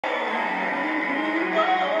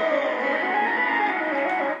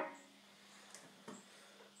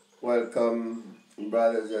Welcome,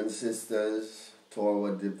 brothers and sisters, to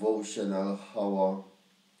our devotional hour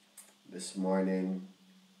this morning.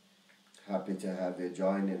 Happy to have you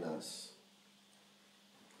joining us.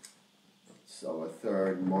 It's our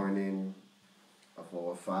third morning of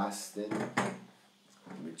our fasting.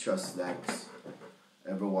 We trust that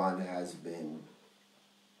everyone has been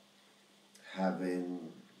having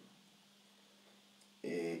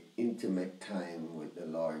an intimate time with the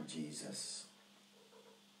Lord Jesus.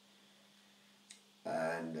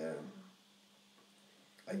 And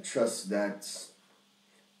I trust that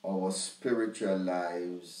our spiritual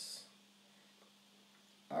lives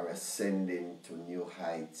are ascending to new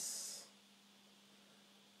heights,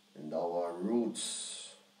 and our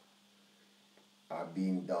roots are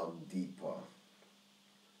being dug deeper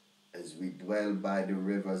as we dwell by the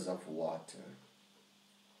rivers of water.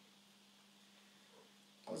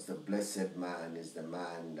 Because the blessed man is the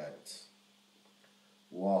man that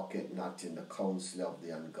walketh not in the counsel of the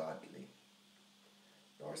ungodly,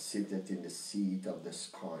 nor sitteth in the seat of the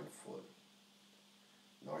scornful,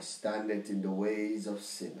 nor standeth in the ways of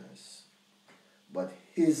sinners, but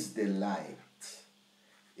his delight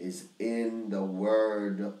is in the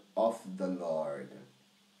word of the Lord,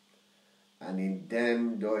 and in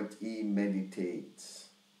them doth he meditate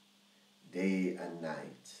day and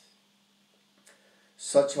night.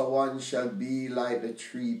 Such a one shall be like the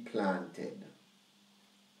tree planted,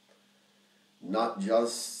 not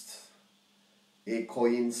just a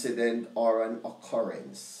coincidence or an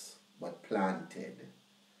occurrence, but planted,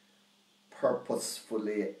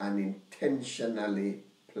 purposefully and intentionally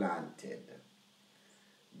planted.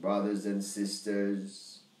 Brothers and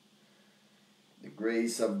sisters, the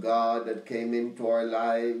grace of God that came into our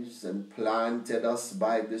lives and planted us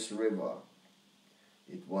by this river,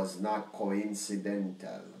 it was not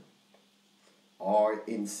coincidental or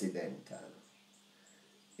incidental.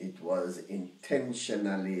 It was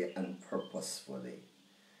intentionally and purposefully.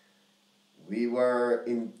 We were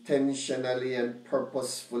intentionally and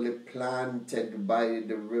purposefully planted by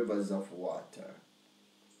the rivers of water.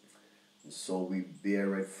 And so we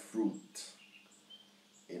bear fruit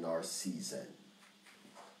in our season.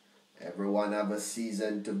 Everyone have a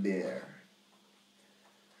season to bear.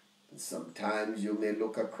 And sometimes you may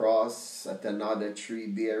look across at another tree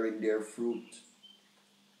bearing their fruit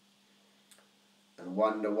and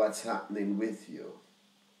wonder what's happening with you.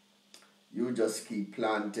 You just keep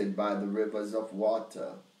planted by the rivers of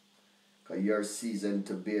water, because your season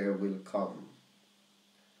to bear will come.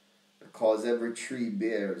 Because every tree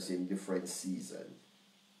bears in different season.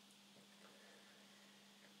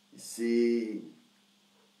 You see,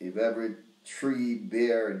 if every tree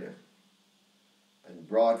bared and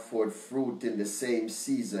brought forth fruit in the same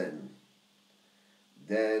season,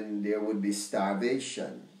 then there would be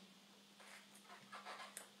starvation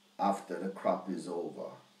after the crop is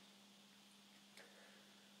over.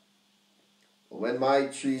 When my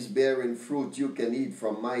tree is bearing fruit, you can eat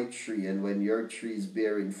from my tree, and when your tree is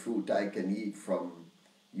bearing fruit, I can eat from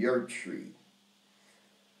your tree.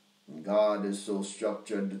 And God has so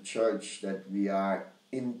structured the church that we are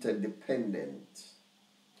interdependent,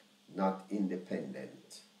 not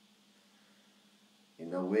independent,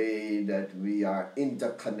 in a way that we are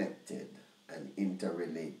interconnected and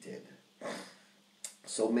interrelated.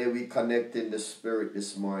 So may we connect in the Spirit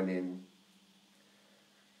this morning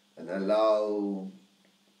and allow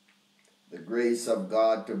the grace of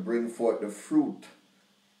God to bring forth the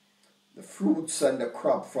fruits and the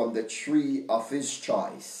crop from the tree of His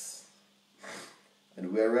choice.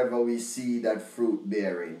 And wherever we see that fruit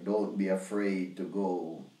bearing, don't be afraid to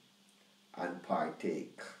go and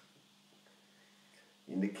partake.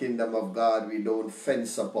 In the kingdom of God, we don't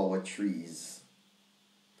fence up our trees.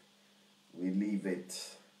 We leave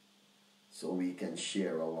it so we can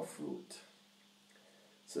share our fruit.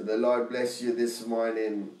 So the Lord bless you this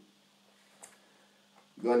morning.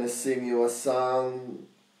 I'm going to sing you a song.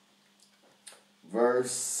 Verse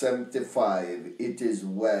 75. It is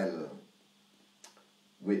well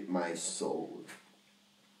with my soul.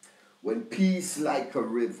 When peace like a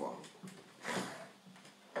river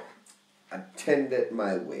attended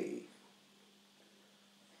my way,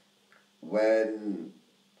 when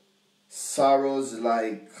sorrows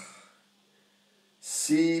like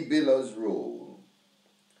sea billows roll,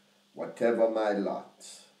 whatever my lot,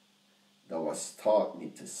 thou hast taught me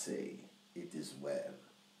to say, it is well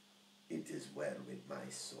with my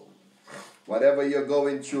soul. Whatever you're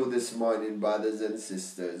going through this morning, brothers and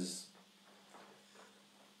sisters,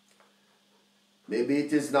 maybe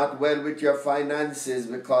it is not well with your finances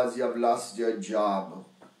because you have lost your job.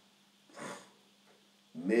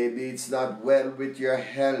 Maybe it's not well with your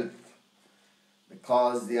health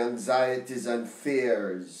because the anxieties and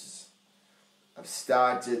fears have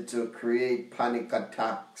started to create panic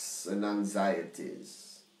attacks and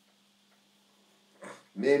anxieties.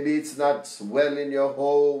 Maybe it's not well in your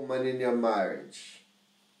home and in your marriage.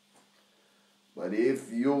 But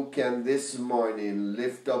if you can this morning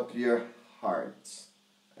lift up your heart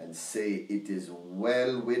and say, it is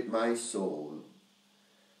well with my soul,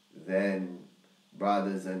 then,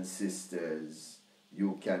 brothers and sisters,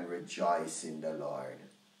 you can rejoice in the Lord.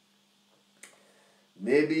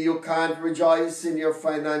 Maybe you can't rejoice in your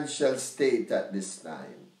financial state at this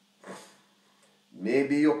time.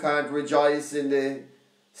 Maybe you can't rejoice in the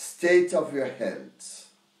state of your health,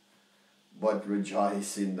 but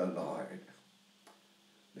rejoice in the Lord,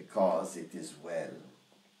 because it is well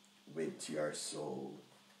with your soul.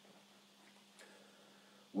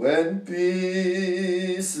 When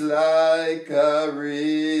peace like a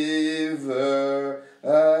river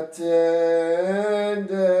attended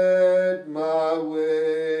my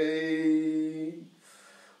way,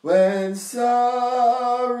 when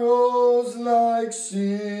sorrows like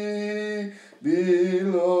sea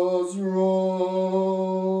billows roll,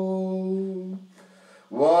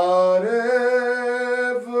 whatever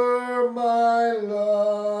my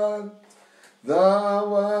lot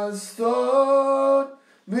thou hast taught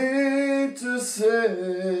me to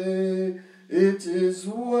say, it is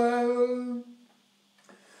well,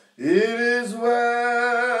 it is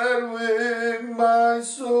well with my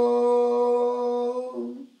soul,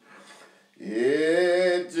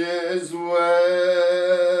 it is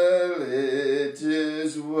well, it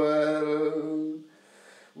is well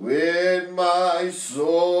with my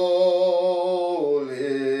soul,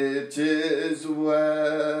 it is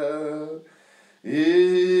well,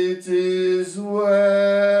 it is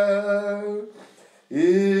well,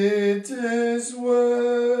 it is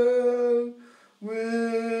well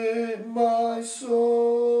with my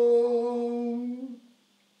soul.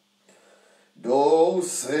 Though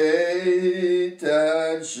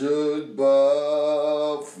Satan should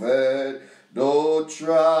buffet, though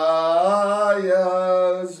trials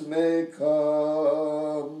may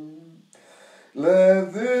come,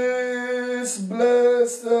 let this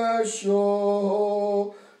blessed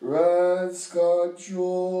assurance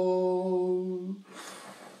control,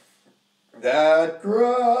 that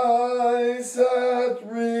Christ hath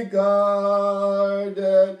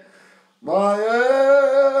regarded my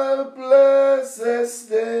helpless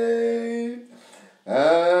estate,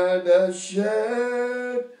 and has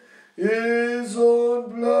shed his own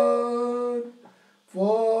blood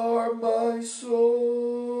for my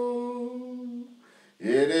soul.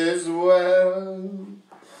 It is well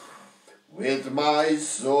with my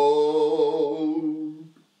soul,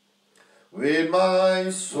 with my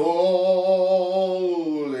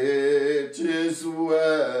soul, it is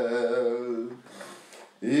well,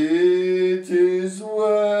 it is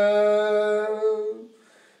well,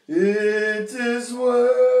 it is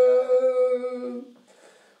well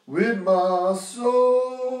with my soul.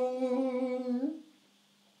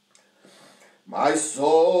 My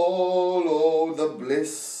soul, oh, the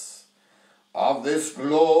bliss of this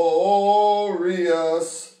glorious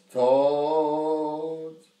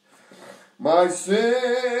thought, my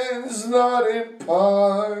sins not in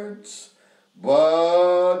part,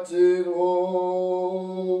 but in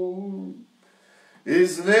whole,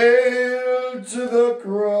 is nailed to the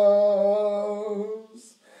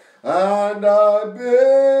cross, and I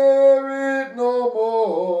bear it no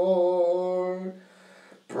more.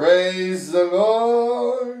 Praise the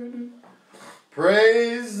Lord,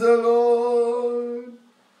 praise the Lord,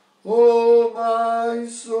 oh my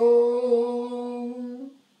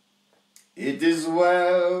soul. It is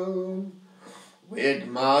well with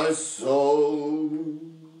my soul,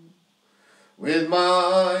 with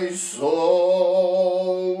my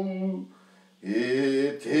soul,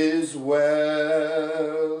 it is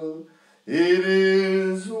well, it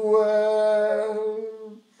is well,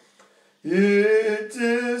 it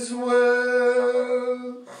is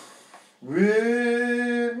well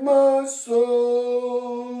with my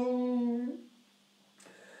soul.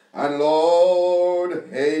 And Lord,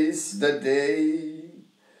 haste the day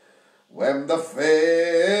when the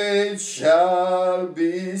faith shall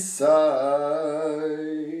be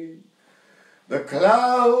sight, the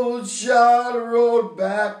clouds shall roll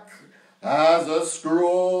back as a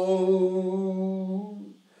scroll,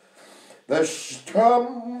 the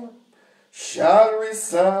trump shall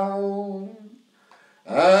resound,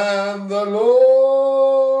 and the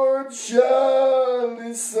Lord shall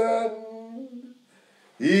descend.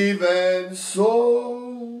 Even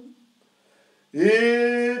so,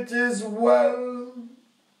 it is well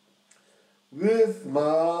with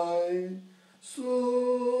my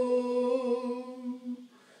soul.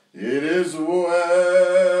 It is well,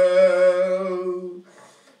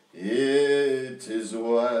 it is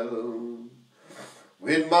well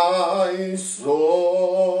with my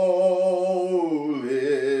soul.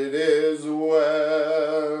 It is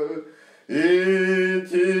well,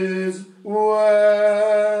 it is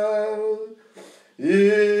well,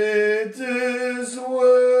 it is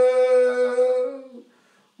well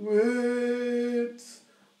with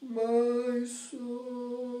my soul.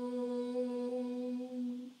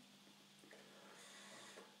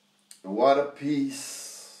 What a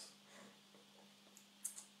peace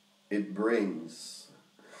it brings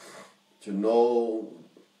to know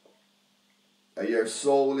that your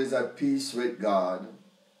soul is at peace with God,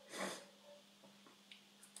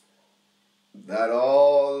 that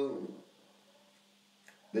all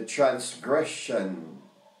the transgression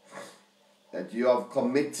that you have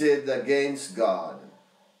committed against God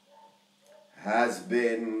has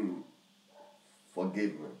been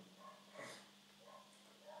forgiven,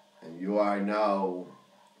 and you are now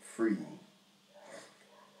free.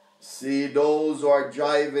 See, those who are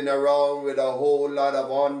driving around with a whole lot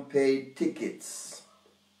of unpaid tickets,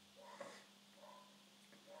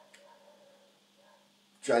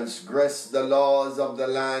 transgress the laws of the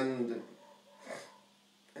land,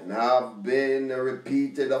 and have been a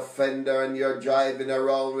repeated offender, and you're driving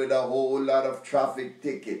around with a whole lot of traffic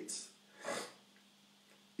tickets.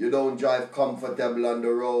 You don't drive comfortable on the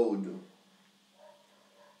road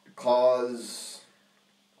because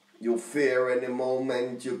you fear any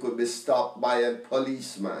moment you could be stopped by a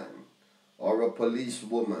policeman or a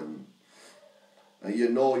policewoman, and you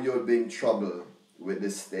know you'll be in trouble with the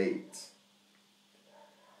state.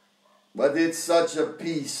 But it's such a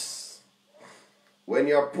peace when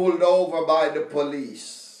you're pulled over by the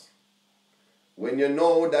police, when you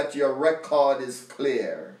know that your record is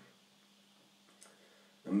clear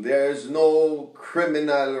and there's no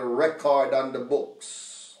criminal record on the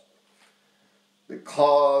books,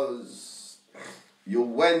 because you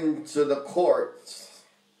went to the court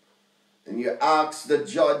and you asked the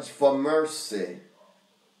judge for mercy,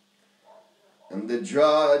 and the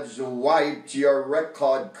judge wiped your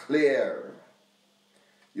record clear.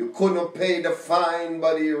 You couldn't pay the fine,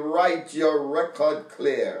 but he wiped your record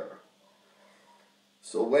clear.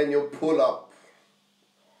 So when you pull up,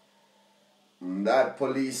 that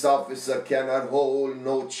police officer cannot hold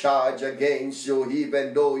no charge against you,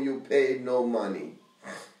 even though you paid no money.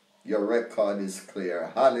 Your record is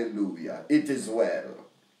clear. Hallelujah. It is well.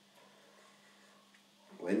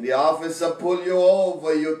 When the officer pull you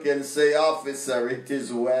over, you can say, "Officer, it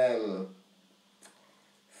is well.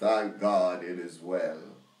 Thank God it is well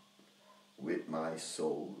with my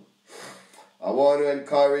soul." I want to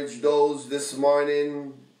encourage those this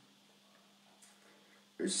morning.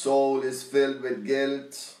 Your soul is filled with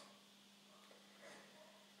guilt.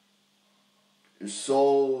 Your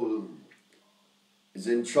soul is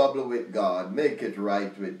in trouble with God. Make it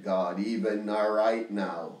right with God. Even right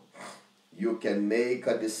now, you can make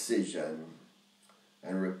a decision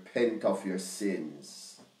and repent of your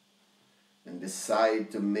sins and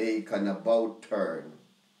decide to make an about turn.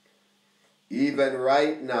 Even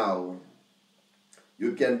right now,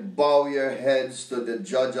 you can bow your heads to the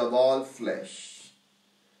judge of all flesh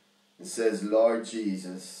and says, "Lord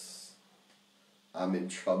Jesus, I'm in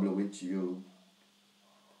trouble with you.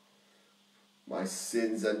 My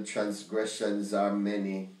sins and transgressions are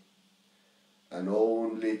many, and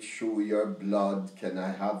only through your blood can I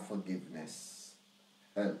have forgiveness.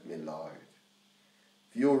 Help me, Lord."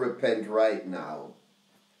 If you repent right now,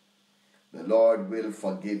 the Lord will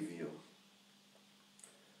forgive you.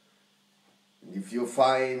 And if you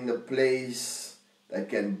find a place that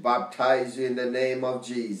can baptize you in the name of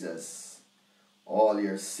Jesus, all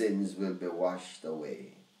your sins will be washed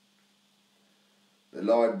away. The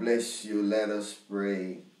Lord bless you. Let us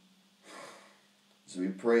pray. As we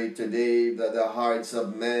pray today that the hearts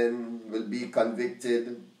of men will be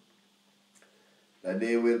convicted, that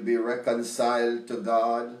they will be reconciled to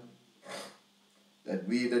God, that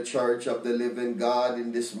we, the church of the living God,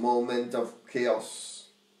 in this moment of chaos,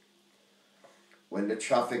 when the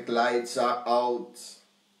traffic lights are out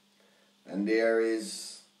and there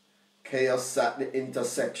is chaos at the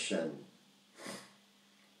intersection,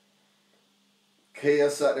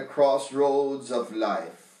 chaos at the crossroads of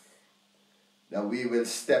life, that we will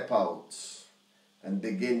step out and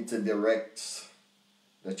begin to direct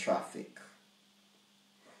the traffic.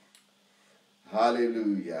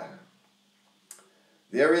 Hallelujah.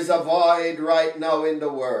 There is a void right now in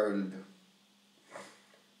the world.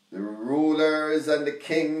 The rulers and the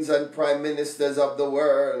kings and prime ministers of the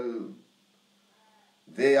world,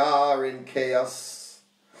 They are in chaos.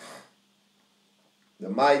 The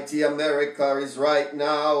mighty America is right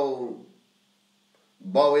now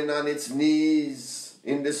bowing on its knees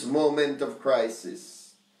in this moment of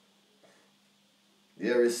crisis.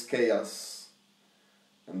 There is chaos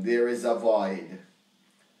and there is a void.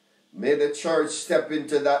 May the church step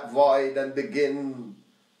into that void and begin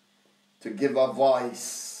to give a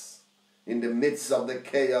voice in the midst of the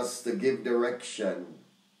chaos, to give direction.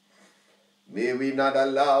 May we not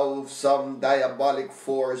allow some diabolic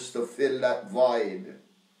force to fill that void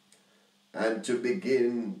and to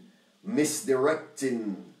begin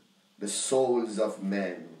misdirecting the souls of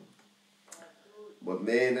men. But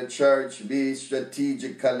may the church be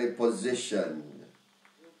strategically positioned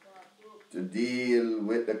to deal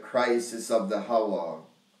with the crisis of the hour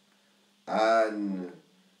and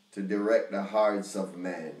to direct the hearts of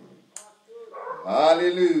men.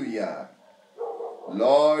 Hallelujah.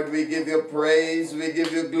 Lord, we give you praise, we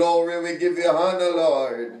give you glory, we give you honor,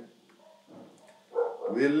 Lord.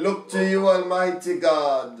 We look to you, Almighty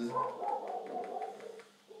God,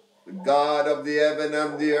 the God of the heaven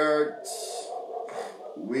and the earth.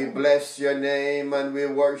 We bless your name and we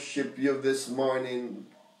worship you this morning.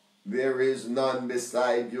 There is none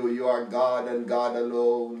beside you. You are God and God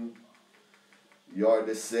alone. You are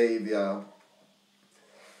the Savior.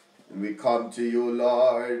 And we come to you,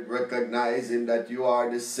 Lord, recognizing that you are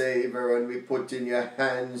the Savior, and we put in your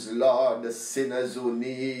hands, Lord, the sinners who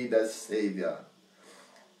need a Savior.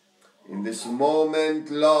 In this moment,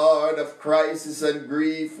 Lord, of crisis and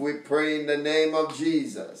grief, we pray in the name of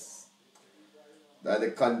Jesus that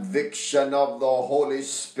the conviction of the Holy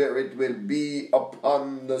Spirit will be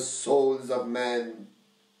upon the souls of men.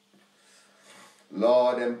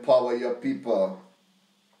 Lord, empower your people.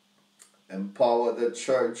 Empower the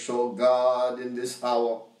church, oh God, in this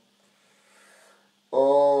hour.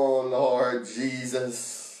 Oh Lord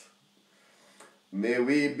Jesus, may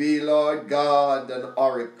we be, Lord God, an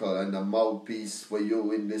oracle and a mouthpiece for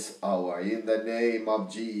you in this hour, in the name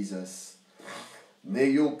of Jesus. May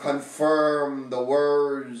you confirm the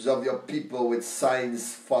words of your people with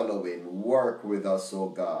signs following. Work with us, oh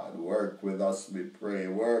God. Work with us, we pray.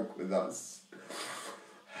 Work with us.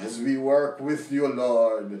 As we work with you,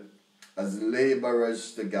 Lord, as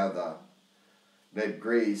laborers together, let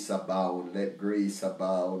grace abound, let grace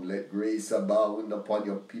abound, let grace abound upon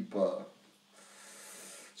your people.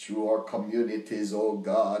 Through our communities, oh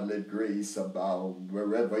God, let grace abound.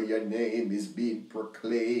 Wherever your name is being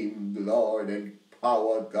proclaimed, Lord,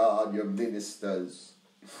 empower, God, your ministers.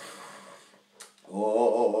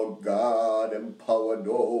 Oh God, empower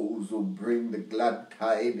those who bring the glad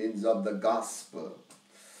tidings of the gospel.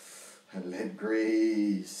 And let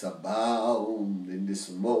grace abound in this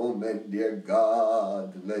moment, dear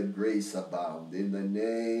God. Let grace abound in the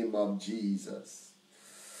name of Jesus.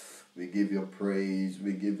 We give you praise,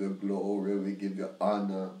 we give you glory, we give you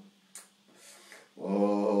honor.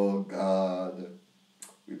 Oh God,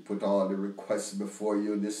 we put all the requests before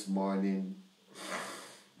you this morning.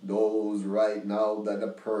 Those right now that the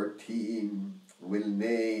prayer team will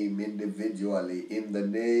name individually in the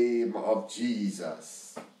name of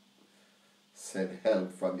Jesus. Send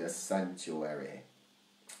help from your sanctuary.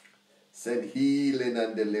 Send healing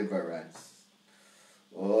and deliverance.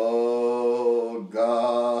 Oh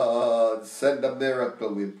God, send a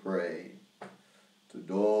miracle, we pray, to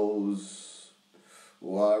those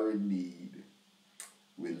who are in need.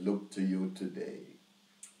 We look to you today.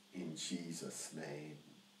 In Jesus' name.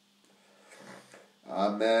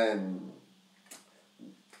 Amen.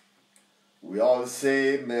 We all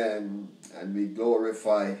say amen, and we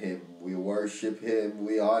glorify him. We worship him.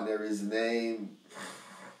 We honor his name.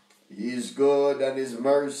 He is good, and his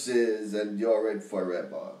mercies endureth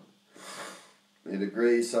forever. May the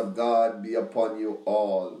grace of God be upon you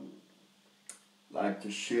all. I'd like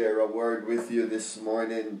to share a word with you this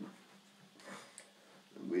morning.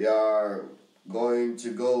 We are going to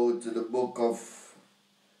go to the book of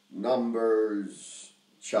Numbers,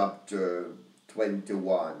 chapter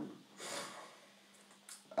 21.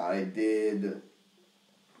 I did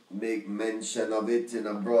make mention of it in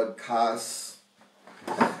a broadcast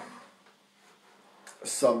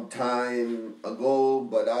some time ago,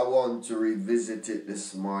 but I want to revisit it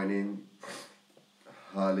this morning.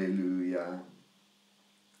 Hallelujah.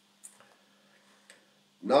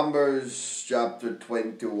 Numbers chapter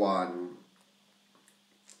 21,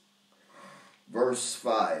 verse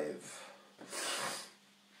 5.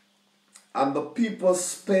 And the people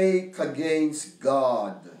spake against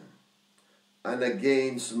God and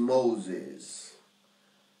against Moses.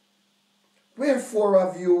 Wherefore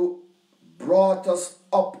have you brought us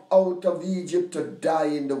up out of Egypt to die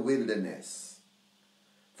in the wilderness?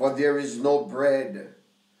 for there is no bread,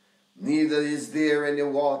 neither is there any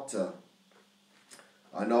water.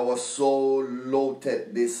 And our soul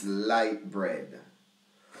loathed this light bread.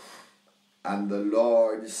 And the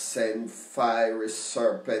Lord sent fiery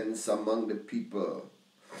serpents among the people,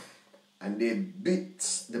 and they bit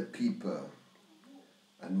the people,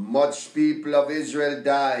 and much people of Israel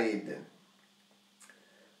died.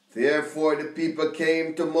 Therefore the people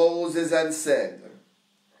came to Moses and said,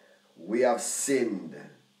 we have sinned,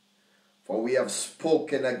 for we have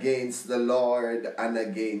spoken against the Lord and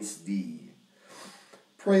against thee.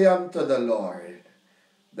 Pray unto the Lord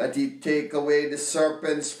that he take away the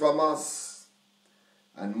serpents from us.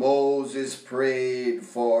 And Moses prayed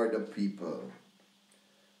for the people.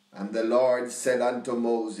 And the Lord said unto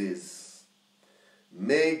Moses,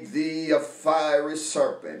 make thee a fiery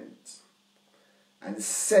serpent, and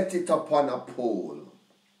set it upon a pole.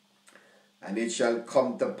 And it shall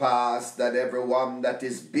come to pass that every one that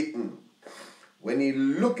is bitten, when he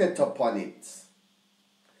looketh upon it,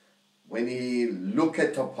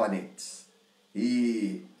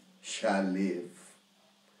 he shall live.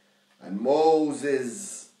 And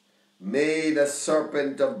Moses made a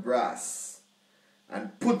serpent of brass,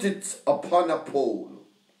 and put it upon a pole.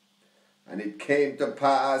 And it came to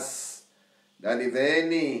pass that if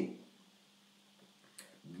any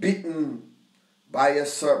bitten by a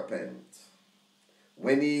serpent,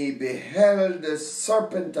 when he beheld the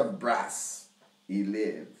serpent of brass, he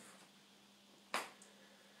lived.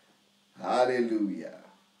 Hallelujah.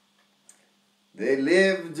 They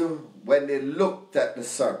lived when they looked at the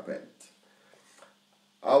serpent.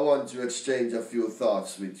 I want to exchange a few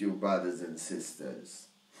thoughts with you, brothers and sisters.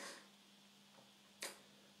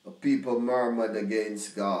 The people murmured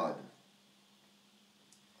against God.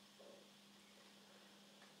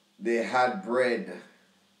 They had bread.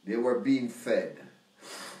 They were being fed.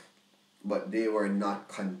 But they were not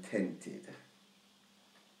contented.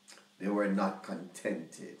 They were not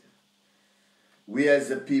contented. We as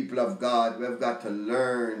the people of God, we've got to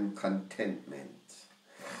learn contentment.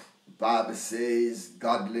 The Bible says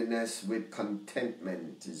godliness with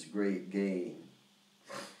contentment is great gain.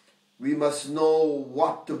 We must know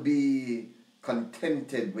what to be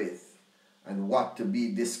contented with and what to be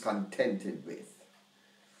discontented with.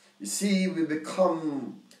 You see, we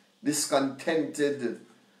become discontented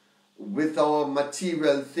with our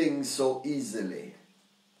material things so easily.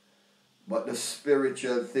 But the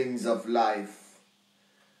spiritual things of life,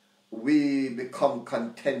 we become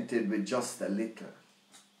contented with just a little.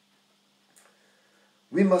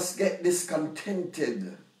 We must get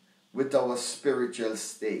discontented with our spiritual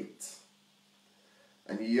state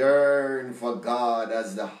and yearn for God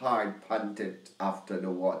as the heart panted after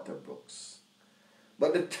the water brooks.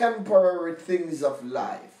 But the temporary things of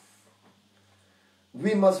life,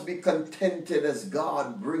 we must be contented as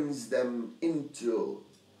God brings them into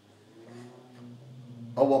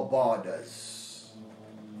our borders.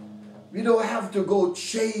 We don't have to go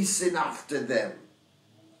chasing after them.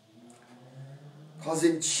 Because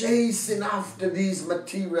in chasing after these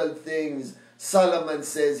material things, Solomon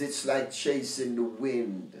says it's like chasing the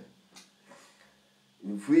wind.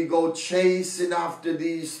 If we go chasing after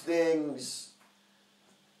these things,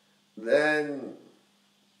 then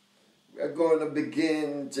we're going to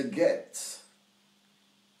begin to get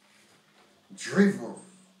driven.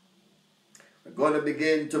 We're going to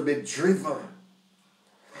begin to be driven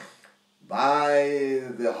by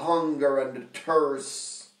the hunger and the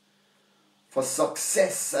thirst for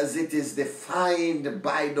success as it is defined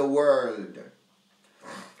by the world.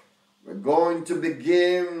 We're going to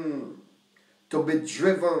begin to be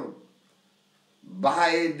driven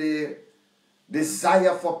by the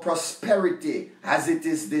desire for prosperity as it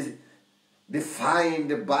is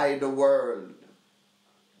defined by the world.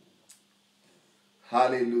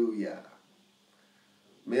 Hallelujah.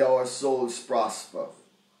 May our souls prosper.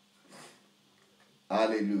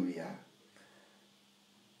 Hallelujah.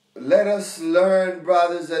 Let us learn,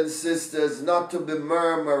 brothers and sisters, not to be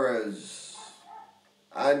murmurers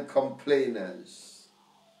and complainers,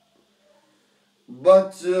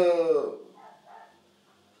 but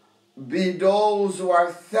be those who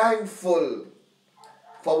are thankful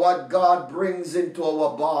for what God brings into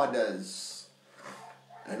our borders.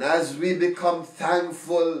 And as we become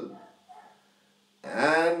thankful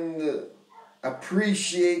and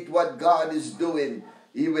appreciate what God is doing,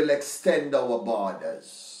 He will extend our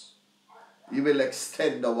borders. He will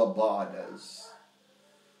extend our borders.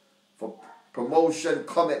 For promotion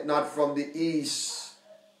cometh not from the east,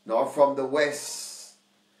 nor from the west,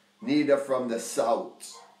 neither from the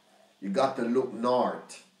south. You got to look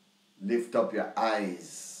north. Lift up your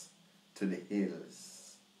eyes to the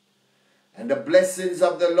hills. And the blessings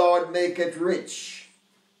of the Lord make it rich,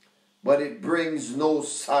 but it brings no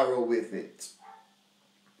sorrow with it.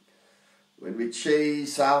 When we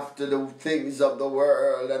chase after the things of the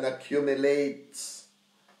world and accumulate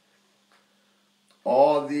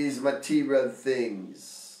all these material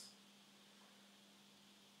things,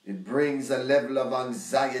 it brings a level of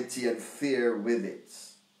anxiety and fear with it.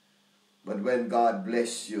 But when God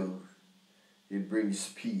bless you, it brings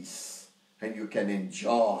peace, and you can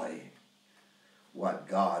enjoy what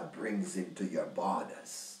God brings into your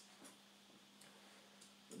borders.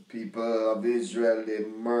 The people of Israel, they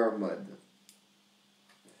murmured.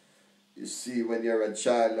 You see, when you're a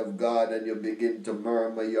child of God and you begin to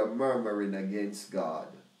murmur, you're murmuring against God.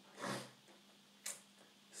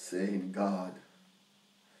 Saying, God,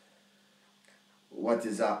 what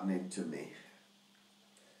is happening to me?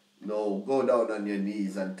 No, go down on your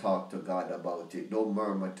knees and talk to God about it. Don't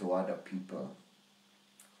murmur to other people.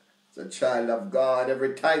 As a child of God,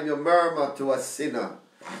 every time you murmur to a sinner,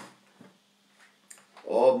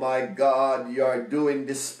 oh my God, you are doing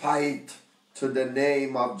despite to the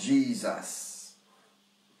name of Jesus.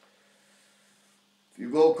 If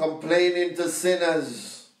you go complaining to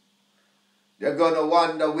sinners, they're going to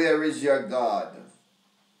wonder, where is your God?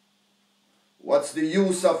 What's the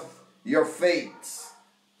use of your faith?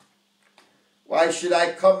 Why should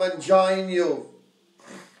I come and join you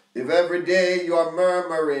if every day you are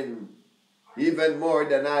murmuring even more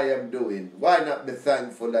than I am doing? Why not be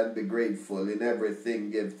thankful and be grateful? In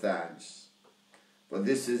everything give thanks. For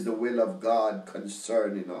this is the will of God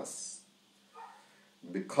concerning us.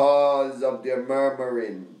 Because of their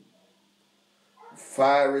murmuring,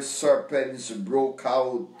 fiery serpents broke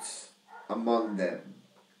out among them.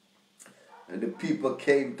 And the people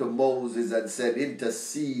came to Moses and said,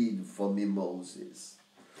 intercede for me, Moses.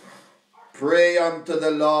 Pray unto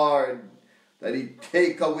the Lord that he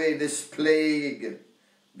take away this plague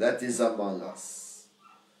that is among us.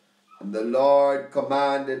 And the Lord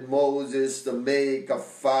commanded Moses to make a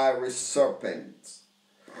fiery serpent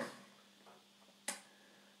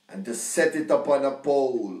and to set it upon a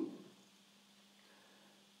pole.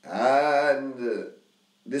 And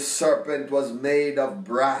this serpent was made of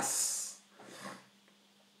brass.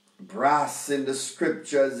 Brass in the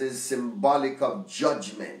scriptures is symbolic of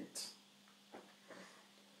judgment.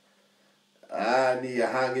 And he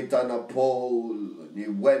hung it on a pole. And he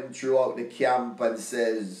went throughout the camp and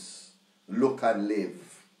says, look and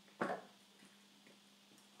live.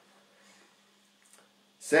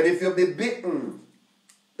 Said, if you be bitten,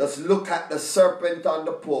 just look at the serpent on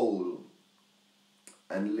the pole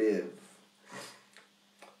and live.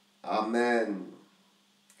 Amen.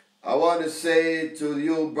 I want to say to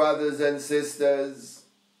you, brothers and sisters,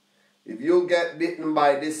 if you get bitten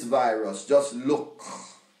by this virus, just look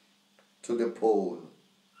to the pole.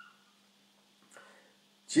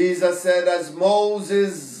 Jesus said, as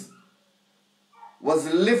Moses was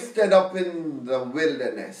lifted up in the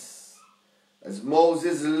wilderness, as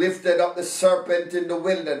Moses lifted up the serpent in the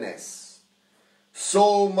wilderness,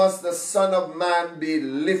 so must the Son of Man be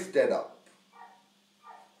lifted up.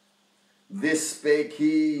 This spake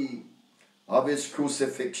he of his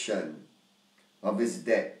crucifixion, of his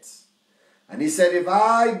death. And he said, if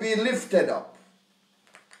I be lifted up,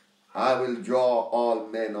 I will draw all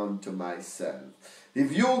men unto myself.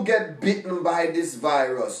 If you get bitten by this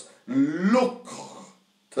virus, look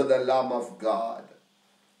to the Lamb of God.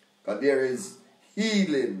 Because there is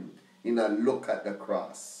healing in a look at the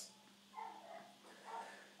cross.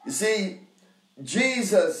 You see,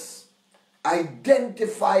 Jesus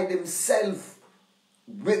identified himself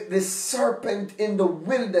with this serpent in the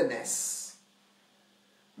wilderness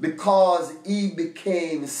because he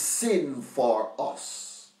became sin for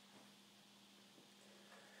us.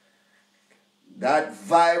 That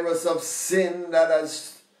virus of sin that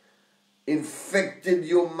has infected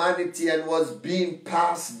humanity and was being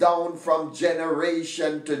passed down from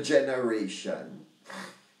generation to generation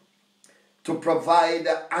to provide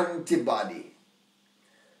an antibody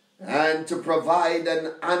and to provide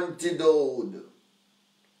an antidote.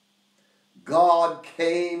 God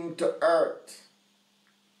came to earth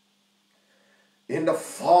in the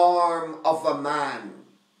form of a man.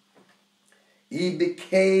 He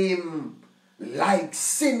became like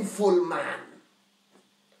sinful man,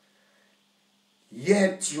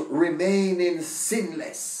 yet remaining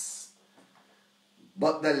sinless.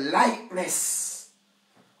 But the likeness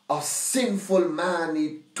of sinful man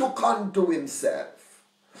he took unto himself.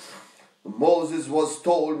 Moses was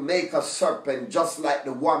told, make a serpent just like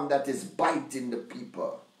the one that is biting the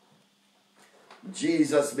people.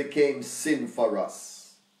 Jesus became sin for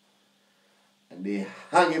us. And they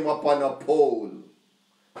hung him up on a pole.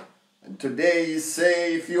 And And today he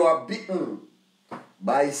say, if you are bitten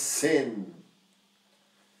by sin,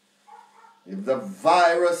 if the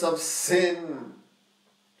virus of sin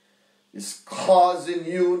is causing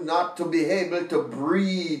you not to be able to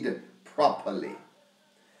breathe properly,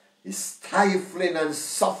 is stifling and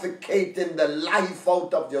suffocating the life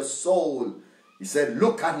out of your soul, he said,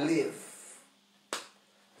 look and live.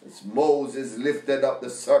 As Moses lifted up the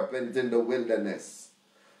serpent in the wilderness,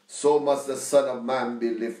 so must the Son of Man be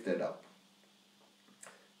lifted up.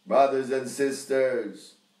 Brothers and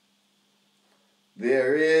sisters,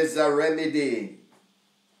 there is a remedy.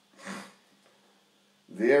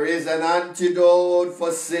 There is an antidote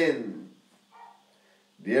for sin.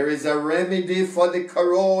 There is a remedy for the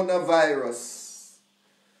coronavirus.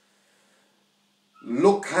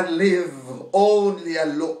 Look and live. Only a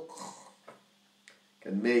look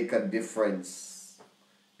can make a difference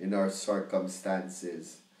in our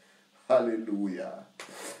circumstances. Hallelujah.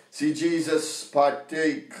 See, Jesus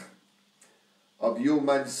partake of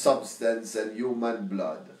human substance and human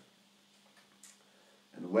blood.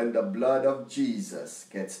 And when the blood of Jesus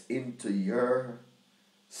gets into your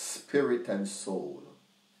spirit and soul,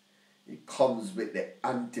 it comes with the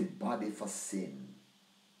antibody for sin.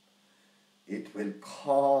 It will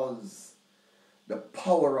cause the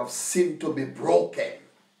power of sin to be broken.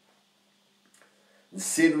 And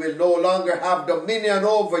sin will no longer have dominion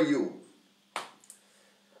over you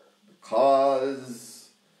because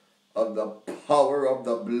of the power of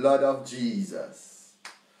the blood of Jesus.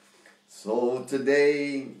 So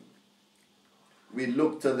today we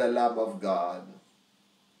look to the Lamb of God.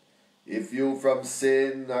 If you from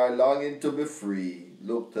sin are longing to be free,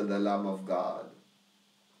 look to the Lamb of God.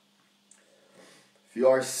 If you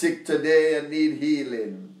are sick today and need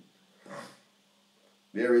healing,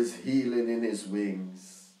 there is healing in his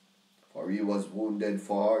wings. For he was wounded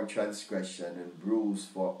for our transgression and bruised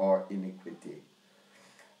for our iniquity.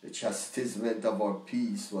 The chastisement of our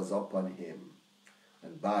peace was upon him,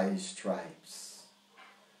 and by his stripes,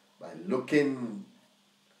 by looking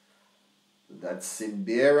to that sin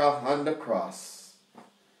bearer on the cross,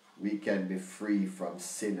 we can be free from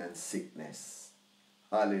sin and sickness.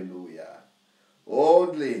 Hallelujah.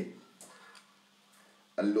 Only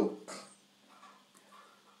a look.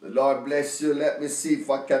 The Lord bless you. Let me see if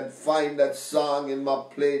I can find that song in my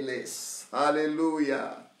playlist.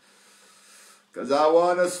 Hallelujah. Because I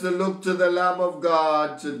want us to look to the Lamb of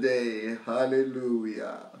God today.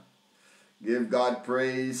 Hallelujah. Give God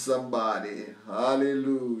praise, somebody.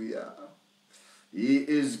 Hallelujah. He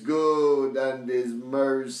is good and his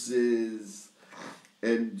mercies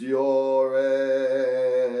endure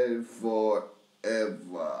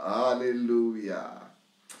forever. Hallelujah.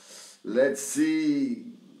 Let's see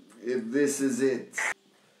if this is it.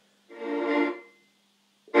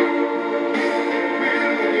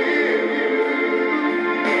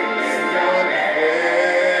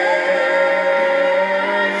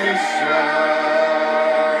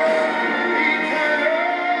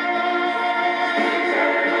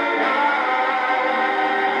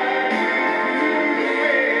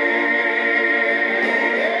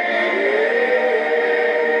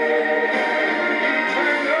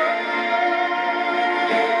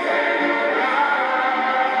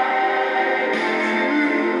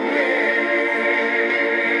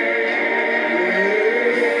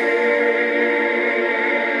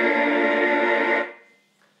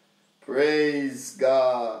 Praise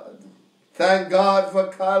God. Thank God for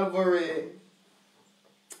Calvary.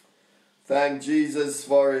 Thank Jesus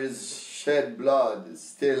for his shed blood. It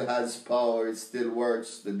still has power. It still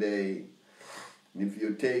works today. If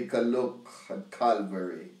you take a look at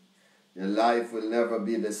Calvary, your life will never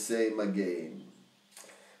be the same again.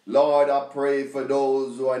 Lord, I pray for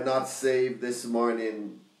those who are not saved this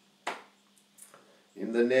morning.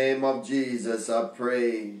 In the name of Jesus, I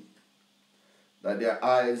pray that their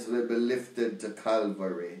eyes will be lifted to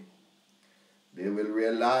Calvary. They will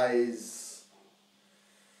realize,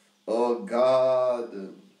 oh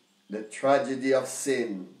God, the tragedy of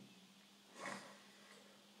sin.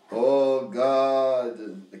 Oh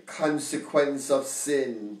God, the consequence of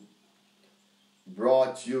sin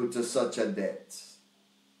brought you to such a death.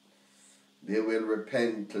 They will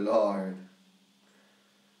repent, Lord.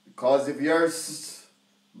 Because if your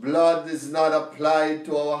blood is not applied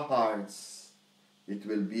to our hearts, it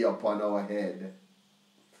will be upon our head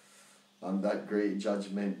on that great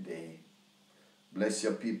judgment day. Bless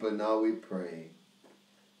your people now, we pray.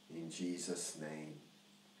 In Jesus' name.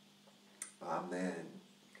 Amen.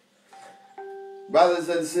 Brothers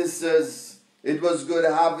and sisters, it was good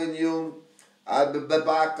having you. I'll be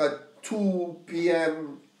back at 2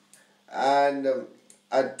 p.m. and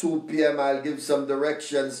at 2 p.m. I'll give some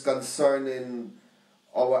directions concerning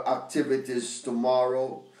our activities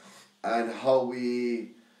tomorrow and how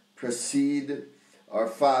we proceed. Our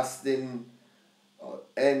fasting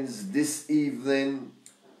ends this evening,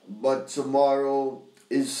 but tomorrow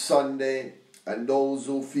is Sunday, and those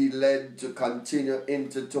who feel led to continue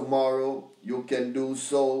into tomorrow, you can do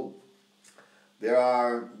so. There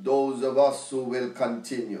are those of us who will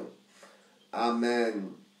continue.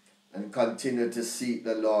 Amen. And continue to seek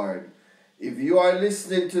the Lord. If you are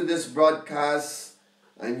listening to this broadcast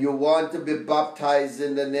and you want to be baptized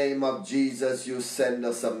in the name of Jesus, you send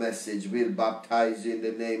us a message. We'll baptize you in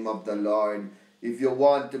the name of the Lord. If you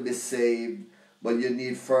want to be saved, but you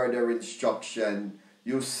need further instruction,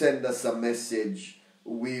 you send us a message.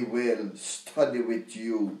 We will study with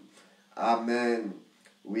you. Amen.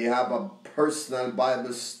 We have a personal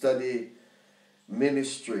Bible study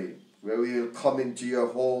ministry where we will come into your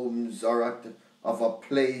homes or of a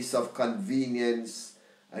place of convenience,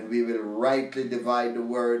 and we will rightly divide the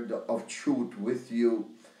word of truth with you.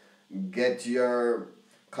 Get your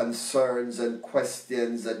concerns and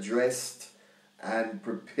questions addressed and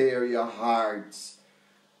prepare your hearts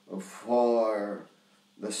for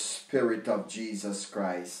the Spirit of Jesus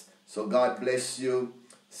Christ. So God bless you.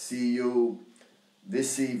 See you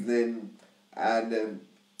this evening and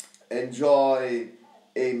enjoy,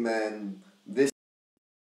 amen,